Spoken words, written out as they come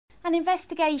An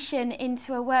investigation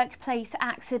into a workplace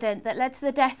accident that led to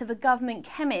the death of a government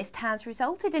chemist has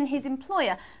resulted in his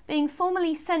employer being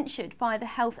formally censured by the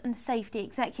Health and Safety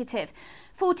Executive.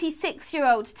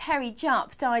 46-year-old Terry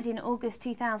Jup died in August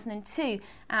 2002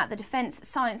 at the Defence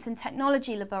Science and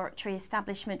Technology Laboratory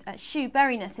establishment at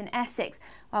Shoeburyness in Essex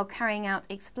while carrying out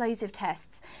explosive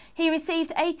tests. He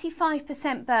received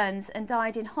 85% burns and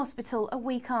died in hospital a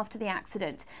week after the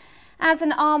accident. As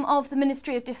an arm of the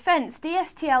Ministry of Defence,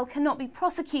 DSTL cannot be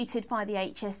prosecuted by the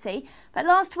HSE, but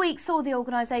last week saw the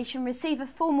organisation receive a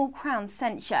formal Crown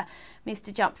censure.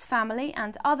 Mr Jup's family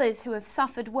and others who have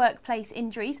suffered workplace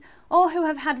injuries or who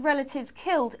have had relatives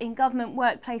killed in government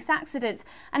workplace accidents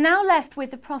are now left with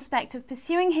the prospect of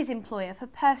pursuing his employer for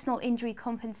personal injury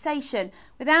compensation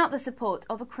without the support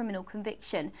of a criminal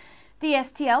conviction.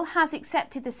 DSTL has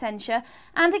accepted the censure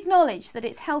and acknowledged that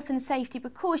its health and safety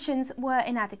precautions were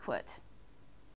inadequate.